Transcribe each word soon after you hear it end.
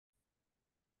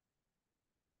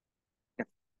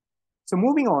So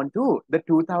moving on to the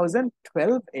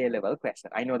 2012 A-level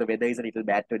question. I know the weather is a little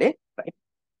bad today, right?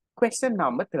 Question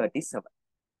number 37.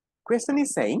 Question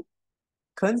is saying,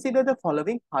 consider the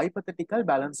following hypothetical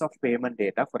balance of payment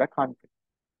data for a country.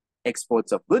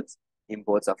 Exports of goods,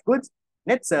 imports of goods,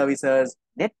 net services,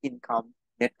 net income,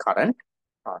 net current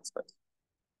transfers.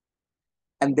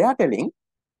 And they are telling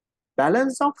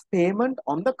balance of payment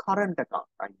on the current account.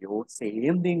 And you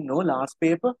same thing, no last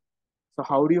paper. So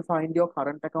how do you find your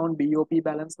current account BOP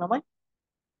balance number?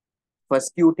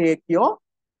 First, you take your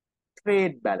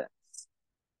trade balance.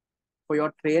 For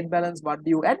your trade balance, what do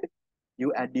you add?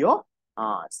 You add your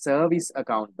service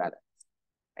account balance.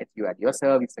 Right? You add your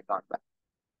service account balance.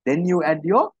 Then you add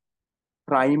your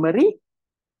primary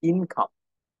income.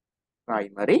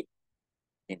 Primary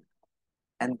income.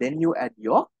 And then you add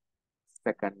your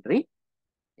secondary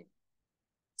income.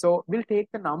 So we'll take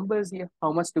the numbers here.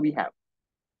 How much do we have?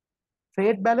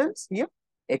 Trade balance here,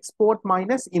 export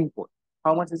minus import.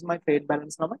 How much is my trade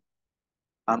balance number?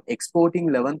 I'm exporting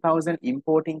 11,000,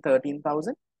 importing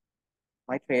 13,000.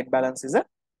 My trade balance is a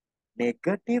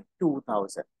negative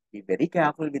 2,000. Be very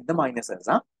careful with the minuses.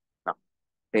 Huh? Now,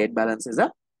 trade balance is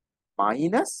a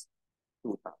minus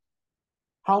 2,000.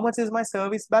 How much is my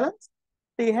service balance?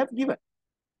 They have given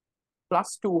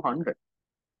plus 200.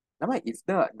 Now, if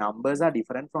the numbers are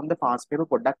different from the past paper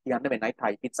product, when I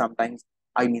type it, sometimes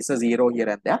I miss a zero here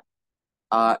and there.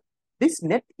 This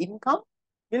net income,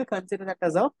 we'll consider that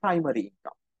as our primary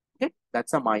income. Okay,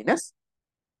 that's a minus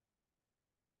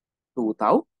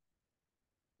 2,000.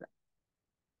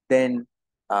 Then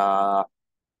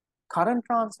current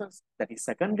transfers, that is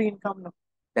secondary income, no?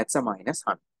 That's a minus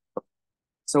 100. Okay.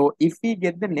 So if we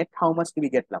get the net, how much do we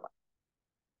get, Lama?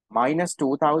 Minus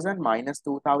 2,000, minus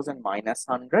 2,000, minus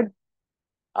 100.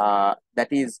 That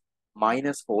is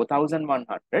minus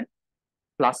 4,100.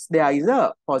 Plus there is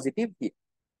a positive here.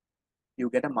 You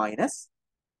get a minus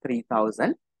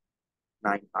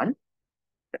 3,900.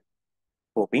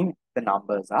 Hoping the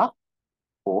numbers are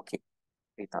okay.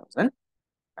 3,000.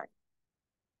 Right.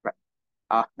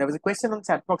 There was a question on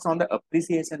chat box on the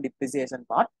appreciation depreciation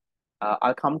part.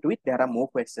 I'll come to it. There are more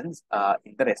questions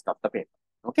in the rest of the paper.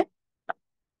 Okay.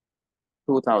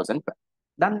 2000.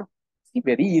 Done. See,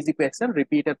 very easy question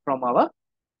repeated from our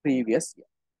previous year.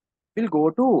 We'll go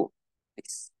to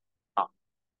this.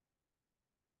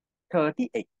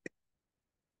 38.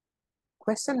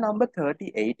 Question number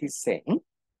 38 is saying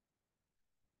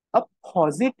a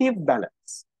positive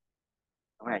balance.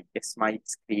 I guess my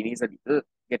screen is a little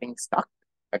getting stuck.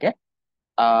 Okay.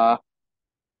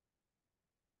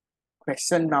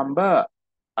 Question number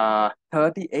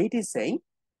 38 is saying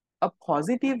a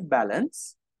positive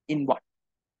balance in what?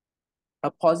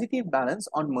 A positive balance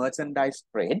on merchandise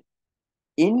trade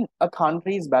in a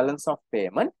country's balance of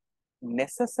payment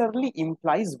necessarily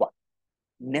implies what?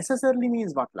 Necessarily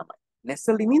means what, Lamai?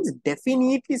 Necessarily means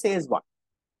definitely says what?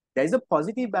 There is a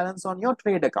positive balance on your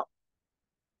trade account.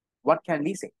 What can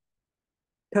we say?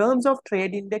 Terms of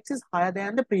trade index is higher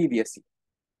than the previous year.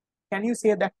 Can you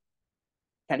say that?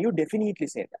 Can you definitely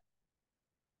say that?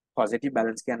 Positive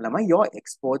balance can Lamai, your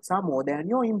exports are more than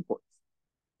your imports.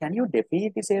 Can you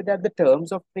definitely say that the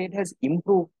terms of trade has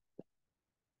improved?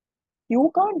 You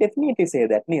can't definitely say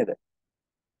that neither.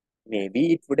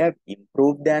 Maybe it would have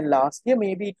improved than last year.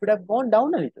 Maybe it would have gone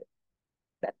down a little.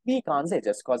 That we can't say.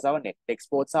 Just because our net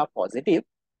exports are positive,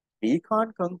 we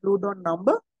can't conclude on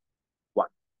number 1.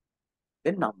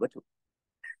 Then number 2.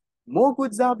 More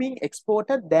goods are being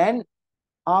exported than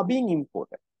are being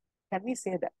imported. Can we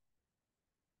say that?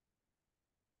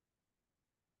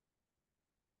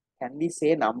 Can we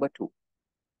say number 2?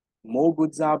 More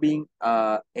goods are being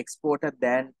exported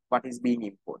than what is being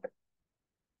imported.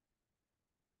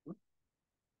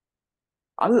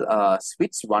 I'll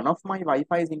switch one of my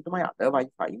Wi-Fi's into my other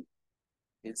Wi-Fi.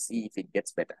 We'll see if it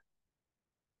gets better.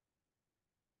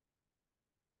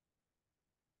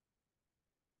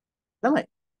 Now,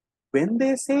 when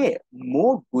they say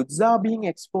more goods are being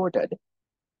exported,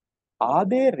 are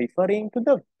they referring to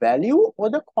the value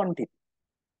or the quantity?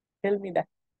 Tell me that.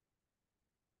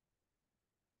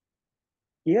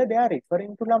 Here they are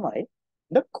referring to, Lamai,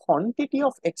 the quantity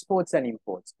of exports and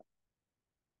imports.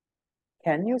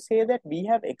 Can you say that we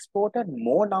have exported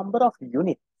more number of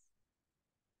units?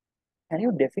 Can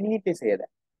you definitely say that?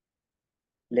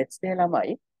 Let's say,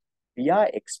 Lamai, we are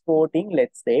exporting,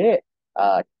 let's say,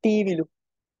 TV.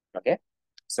 Okay.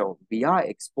 So we are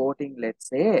exporting, let's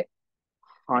say,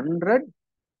 100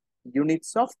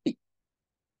 units of tea.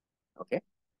 Okay.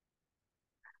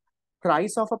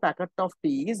 Price of a packet of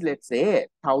tea is, let's say,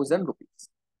 1,000 rupees.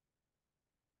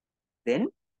 Then,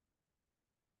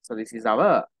 so this is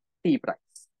our tea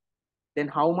price. Then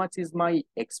how much is my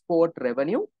export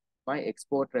revenue? My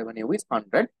export revenue is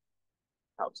 100,000.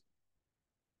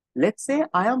 Let's say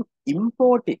I am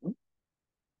importing,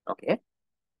 okay?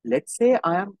 Let's say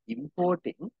I am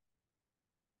importing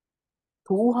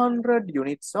 200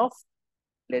 units of,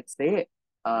 let's say,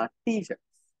 t-shirts.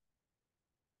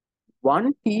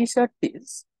 One t-shirt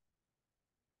is,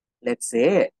 let's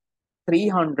say,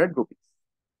 300 rupees.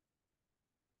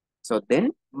 So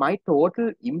then my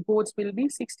total imports will be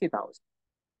 60,000.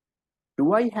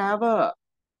 Do I have a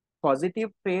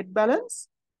positive trade balance?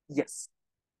 Yes.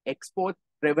 Export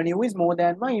revenue is more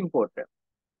than my import revenue.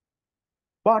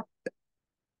 But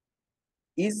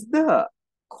is the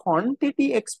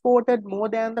quantity exported more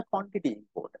than the quantity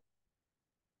imported?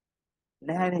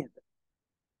 No.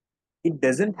 It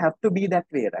doesn't have to be that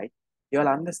way, right? You'll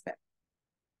understand.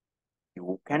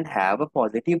 You can have a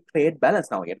positive trade balance.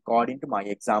 Now, according to my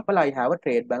example, I have a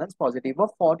trade balance positive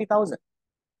of 40,000.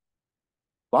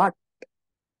 But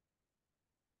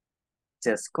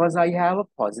just because I have a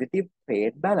positive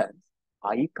trade balance,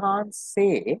 I can't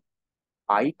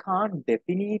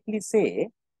definitely say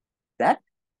that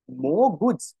more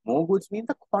goods means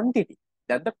the quantity,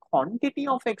 that the quantity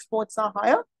of exports are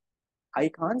higher. I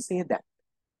can't say that.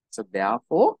 So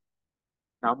therefore,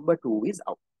 number 2 is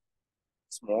out.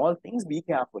 Small things, be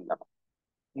careful about.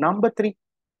 Number 3,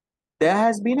 there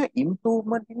has been an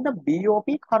improvement in the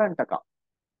BOP current account.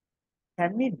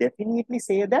 Can we definitely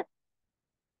say that?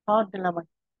 Can't tell.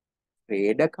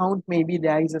 Trade account, maybe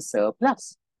there is a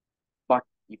surplus. But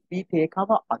if we take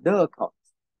our other accounts,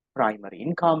 primary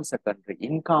income, secondary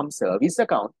income, service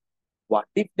account, what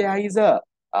if there is a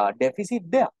deficit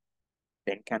there?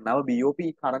 Then can our BOP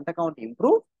current account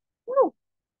improve? No.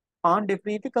 Can't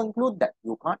definitely conclude that.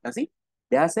 You can't. See,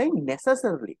 they are saying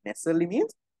necessarily. Necessarily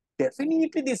means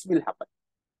definitely this will happen.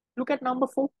 Look at number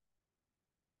 4.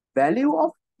 Value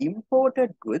of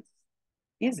imported goods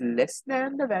is less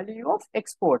than the value of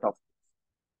export of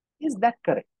goods. Is that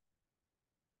correct?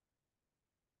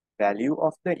 Value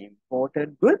of the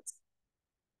imported goods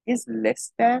is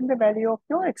less than the value of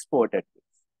your exported goods.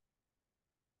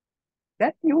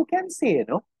 That you can say,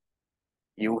 no?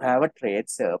 You have a trade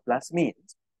surplus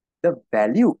means the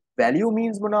value. Value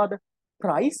means the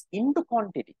price into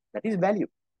quantity. That is value.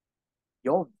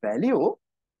 Your value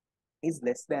is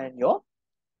less than your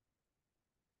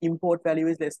import value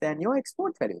is less than your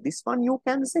export value. This one you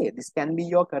can say. This can be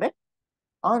your correct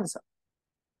answer.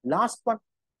 Last one.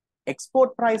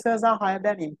 Export prices are higher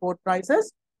than import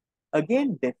prices.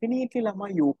 Again, definitely,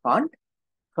 Lama, you can't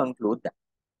conclude that.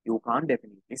 You can't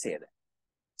definitely say that.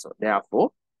 So,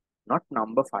 therefore, not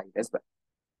number 5 as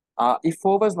well. If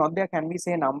 4 was not there, can we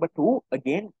say number 2?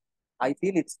 Again, I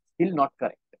feel it's still not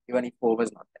correct, even if 4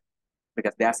 was not there.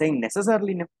 Because they are saying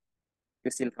necessarily, no. You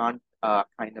still can't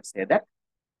kind of say that.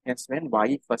 Hence, when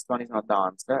why first one is not the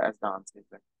answer, as the answer is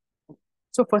right.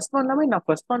 So, first one, Lama,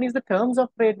 first one is the terms of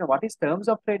trade. Now, what is terms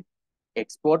of trade?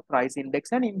 Export price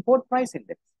index and import price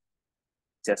index.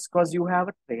 Just because you have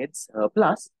a trade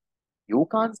surplus, you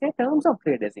can't say terms of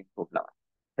trade has improved.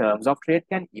 Terms of trade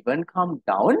can even come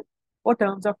down, or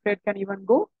terms of trade can even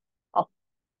go up.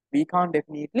 We can't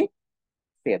definitely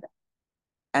say that.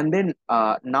 And then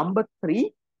number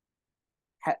 3,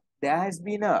 there has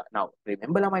been a, now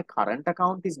remember my current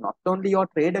account is not only your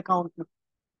trade account.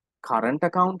 Current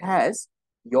account has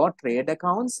your trade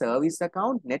account, service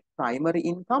account, net primary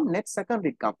income, net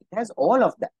secondary income. It has all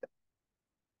of that.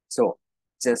 So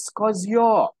just because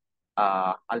your,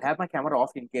 I'll have my camera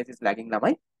off in case it's lagging,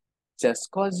 Lamai. Just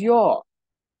because your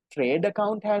trade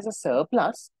account has a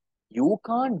surplus, you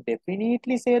can't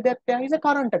definitely say that there is a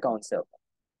current account surplus.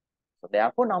 So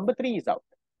therefore, number 3 is out.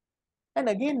 And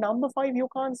again, number 5, you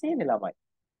can't say, Nilamai.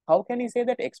 How can you say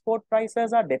that export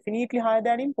prices are definitely higher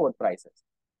than import prices?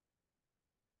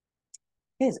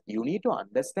 Yes, you need to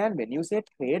understand when you say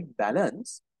trade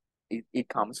balance, it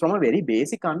comes from a very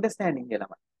basic understanding,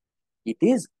 Nilamai. It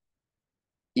is,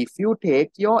 if you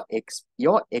take your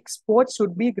exports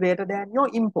should be greater than your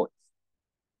imports.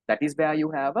 That is where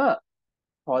you have a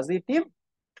positive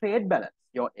trade balance.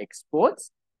 Your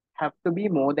exports have to be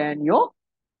more than your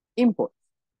imports.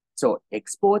 So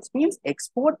exports means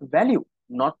export value,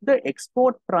 not the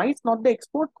export price, not the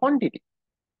export quantity.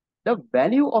 The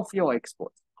value of your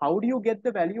exports. How do you get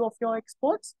the value of your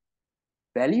exports?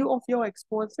 Value of your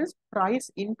exports is price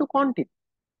into quantity.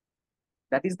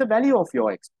 That is the value of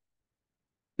your exports.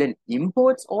 Then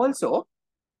imports also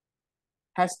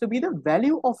has to be the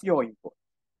value of your import.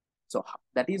 So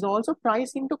that is also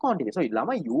price into quantity. So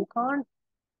Lama, you can't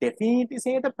definitely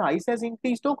say the price has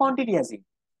increased or quantity has increased.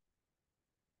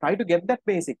 Try to get that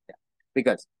basic there.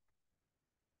 Because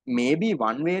maybe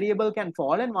one variable can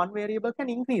fall and one variable can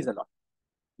increase a lot.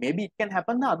 Maybe it can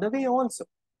happen the other way also.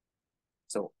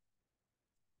 So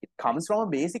it comes from a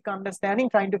basic understanding,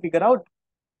 trying to figure out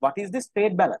what is this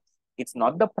trade balance. It's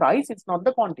not the price, it's not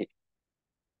the quantity.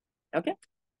 Okay.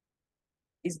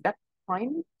 Is that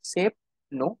fine? Safe?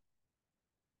 No.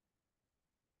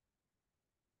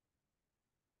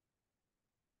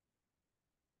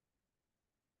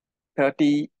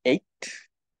 $38.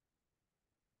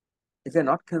 If you're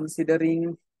not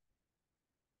considering,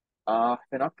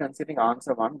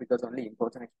 answer one because only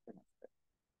imports and exports.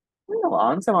 No,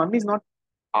 answer one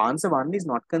is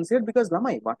not considered because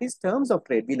Lamai, what is terms of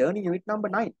trade? We learn in unit number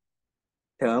 9.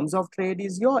 Terms of trade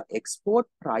is your export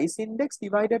price index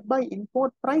divided by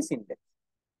import price index.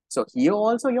 So here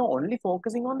also you're only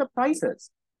focusing on the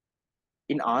prices.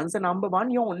 In answer number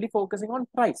 1, you're only focusing on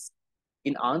price.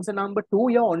 In answer number 2,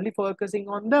 you're only focusing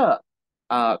on the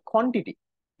quantity.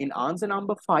 In answer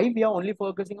number 5, you're only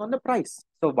focusing on the price.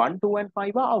 So 1, 2, and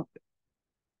 5 are out.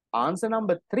 Answer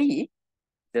number 3,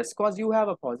 just because you have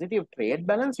a positive trade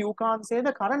balance, you can't say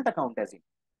the current account as it.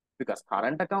 Because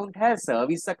current account has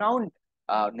service account,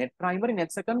 net primary,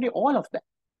 net secondary, all of that.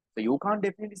 So you can't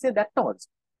definitely say that also.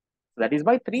 So that is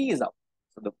why 3 is out.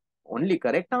 So the only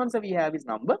correct answer we have is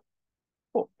number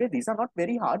 4. Okay, these are not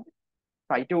very hard.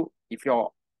 Try to, if you're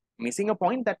missing a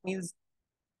point, that means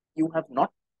you have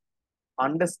not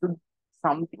understood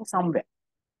something somewhere.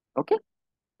 Okay.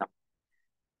 Now,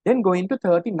 then go into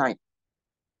 39.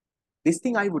 This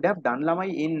thing I would have done,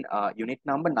 Lamai, in unit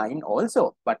number 9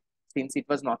 also, but since it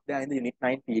was not there in the unit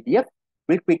 9 PDF,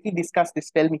 we'll quickly discuss this.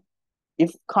 Tell me,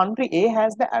 if country A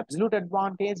has the absolute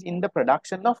advantage in the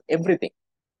production of everything,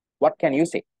 what can you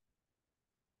say?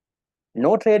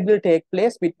 No trade will take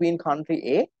place between country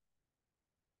A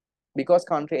because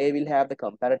country A will have the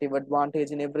comparative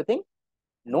advantage in everything.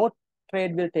 No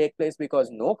trade will take place because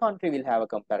no country will have a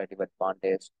comparative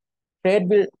advantage. Trade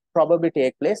will probably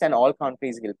take place and all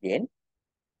countries will gain.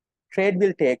 Trade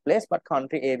will take place, but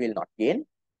country A will not gain.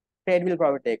 Trade will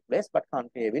probably take place, but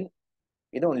country A will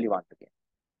be the only one to gain.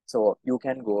 So you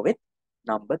can go with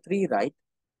number 3, right?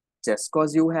 Just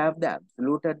because you have the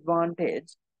absolute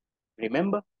advantage,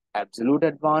 remember, absolute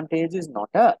advantage is not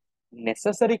a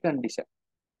necessary condition.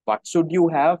 What should you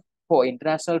have for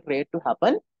international trade to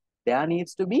happen? There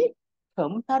needs to be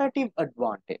comparative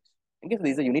advantage. Okay, so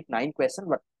this is a unit 9 question,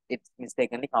 but it's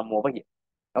mistakenly come over here.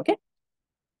 Okay,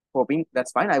 hoping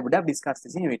that's fine. I would have discussed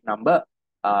this in unit number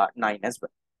 9 as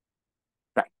well.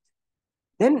 Right.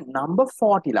 Then number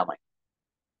 40, Lamai.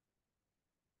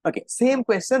 Okay, same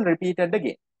question repeated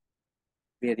again.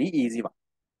 Very easy one.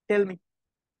 Tell me,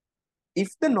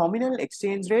 if the nominal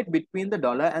exchange rate between the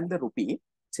dollar and the rupee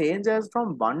changes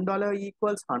from $1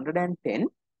 equals 110 to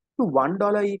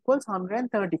 $1 equals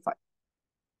 135,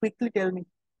 quickly tell me,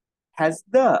 has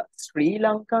the Sri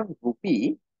Lankan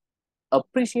rupee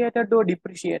appreciated or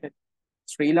depreciated?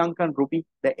 Sri Lankan rupee,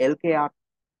 the LKR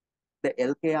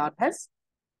has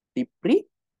depreciated.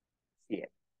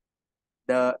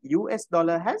 The US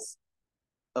dollar has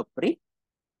appreciated.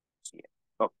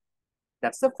 Okay.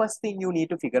 That's the first thing you need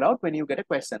to figure out when you get a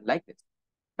question like this.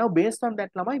 Now, based on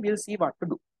that, Lamai, we'll see what to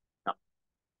do. Now,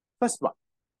 first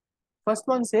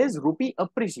one says rupee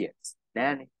appreciates,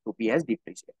 then rupee has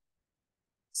depreciated.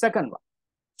 Second one,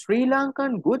 Sri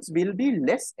Lankan goods will be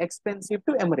less expensive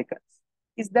to Americans.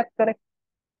 Is that correct?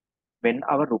 When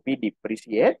our rupee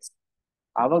depreciates,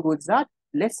 our goods are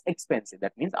less expensive.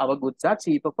 That means our goods are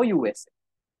cheaper for USA.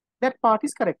 That part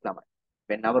is correct, Lamai.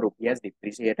 When our rupee has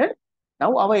depreciated,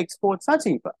 now our exports are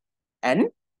cheaper. And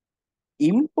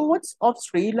imports of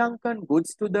Sri Lankan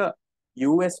goods to the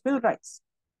US will rise.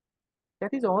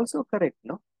 That is also correct,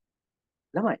 no?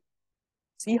 Lamai,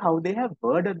 see how they have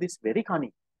worded this very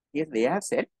cunning. Yes, they have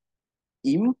said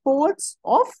imports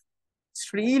of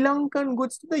Sri Lankan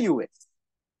goods to the US.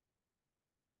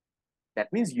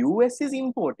 That means US is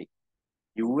importing.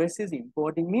 US is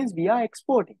importing means we are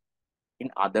exporting. In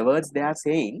other words, they are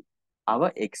saying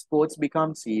our exports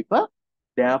become cheaper,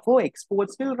 therefore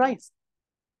exports will rise.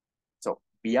 So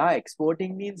we are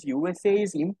exporting means USA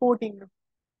is importing.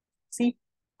 See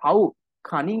how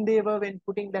cunning they were when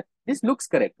putting that. This looks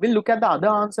correct. We'll look at the other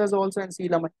answers also and see,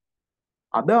 Lamai.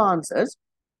 Other answers,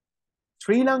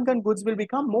 Sri Lankan goods will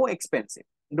become more expensive.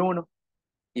 No.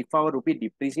 If our rupee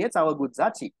depreciates, our goods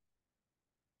are cheap.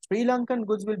 Sri Lankan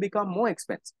goods will become more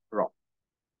expensive. Wrong.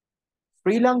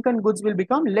 Sri Lankan goods will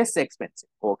become less expensive.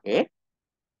 Okay.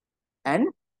 And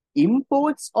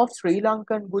imports of Sri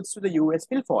Lankan goods to the US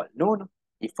will fall. No.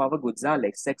 If our goods are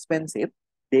less expensive,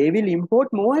 they will import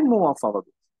more and more of our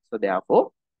goods. So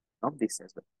therefore, not this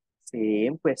as well.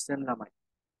 Same question, Lamai.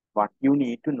 What you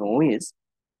need to know is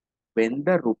when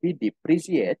the rupee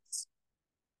depreciates,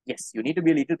 yes, you need to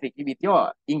be a little tricky with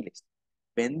your English.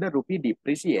 When the rupee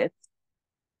depreciates,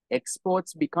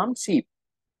 exports become cheap.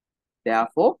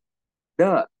 Therefore,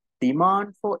 the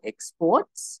demand for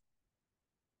exports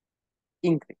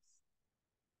increase.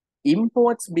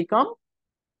 Imports become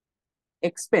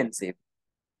expensive.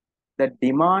 The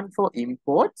demand for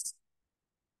imports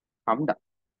come down.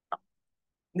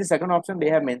 In the second option, they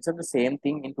have mentioned the same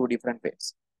thing in two different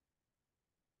ways.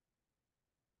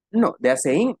 No, they are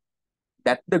saying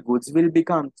that the goods will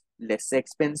become less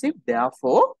expensive,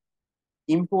 therefore,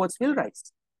 imports will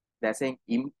rise. They are saying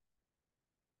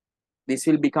this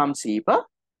will become cheaper,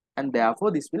 and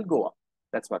therefore, this will go up.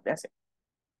 That's what they are saying.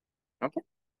 Okay.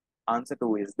 Answer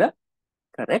 2 is the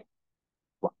correct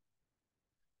one.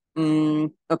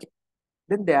 Okay.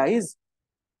 Then there is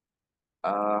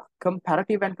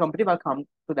comparative and competitive. I'll come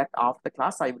to that after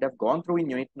class. I would have gone through in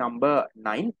unit number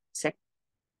 9. Check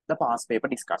the past paper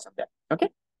discussion there. Okay.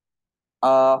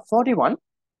 41.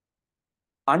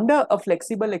 Under a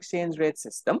flexible exchange rate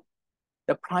system,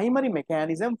 the primary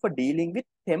mechanism for dealing with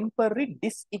temporary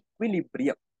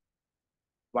disequilibrium.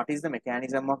 What is the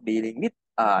mechanism of dealing with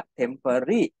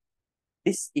temporary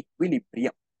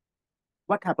disequilibrium?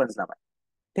 What happens now?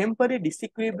 Temporary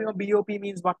disequilibrium BOP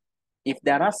means what? If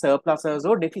there are surpluses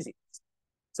or deficits.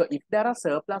 So if there are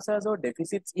surpluses or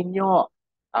deficits in your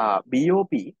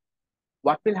BOP,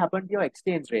 what will happen to your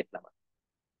exchange rate level?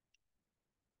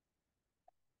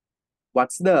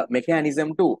 What's the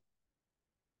mechanism to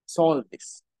solve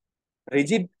this?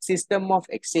 Rigid system of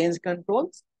exchange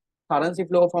controls, currency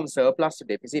flow from surplus to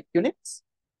deficit units,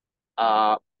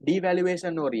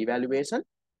 devaluation or revaluation,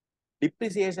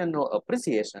 depreciation or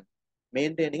appreciation,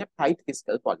 maintaining a tight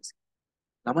fiscal policy.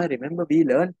 Now I remember we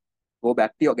learned, go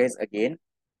back to your guys again.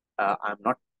 I'm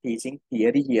not teaching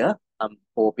theory here. I'm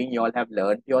hoping you all have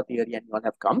learned your theory and you all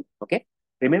have come. Okay.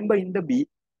 Remember in the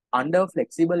under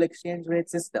flexible exchange rate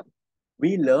system,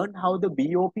 we learned how the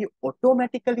BOP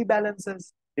automatically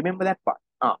balances. Remember that part?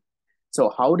 So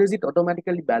how does it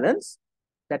automatically balance?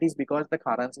 That is because the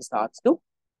currency starts to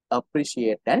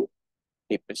appreciate and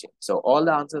depreciate. So all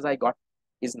the answers I got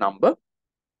is number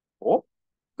 4.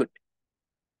 Good.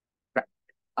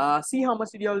 Right. See how much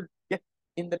did you all get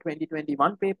in the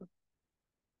 2021 paper?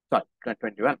 Sorry,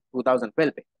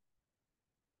 2012 paper.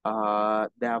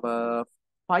 There were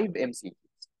 5 MCQs.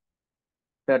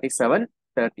 37,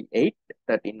 38,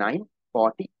 39,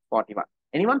 40, 41.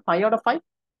 Anyone 5 out of 5?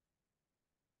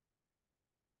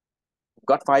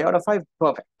 Got 5 out of 5?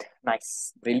 Perfect.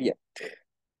 Nice. Brilliant.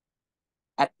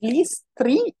 At least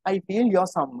 3, I feel you're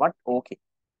somewhat okay.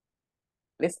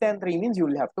 Less than 3 means you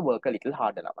will have to work a little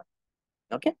harder.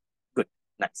 Okay? Good.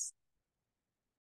 Nice.